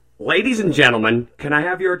Ladies and gentlemen, can I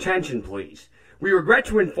have your attention, please? We regret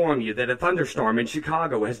to inform you that a thunderstorm in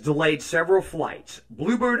Chicago has delayed several flights.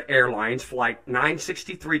 Bluebird Airlines Flight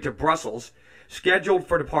 963 to Brussels, scheduled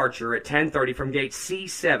for departure at 10:30 from gate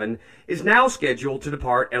C7, is now scheduled to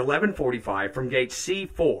depart at 11:45 from gate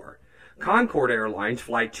C4. Concorde Airlines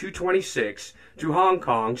Flight 226 to Hong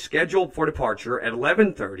Kong, scheduled for departure at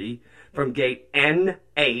 11:30 from gate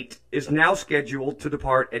N8, is now scheduled to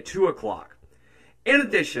depart at 2 o'clock. In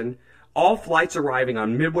addition, all flights arriving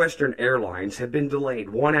on Midwestern Airlines have been delayed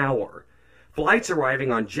 1 hour. Flights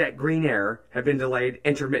arriving on Jet Green Air have been delayed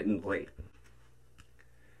intermittently.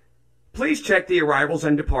 Please check the arrivals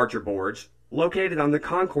and departure boards located on the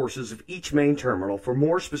concourses of each main terminal for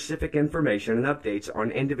more specific information and updates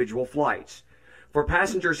on individual flights. For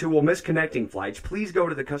passengers who will miss connecting flights, please go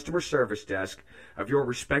to the customer service desk of your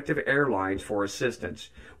respective airlines for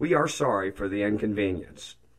assistance. We are sorry for the inconvenience.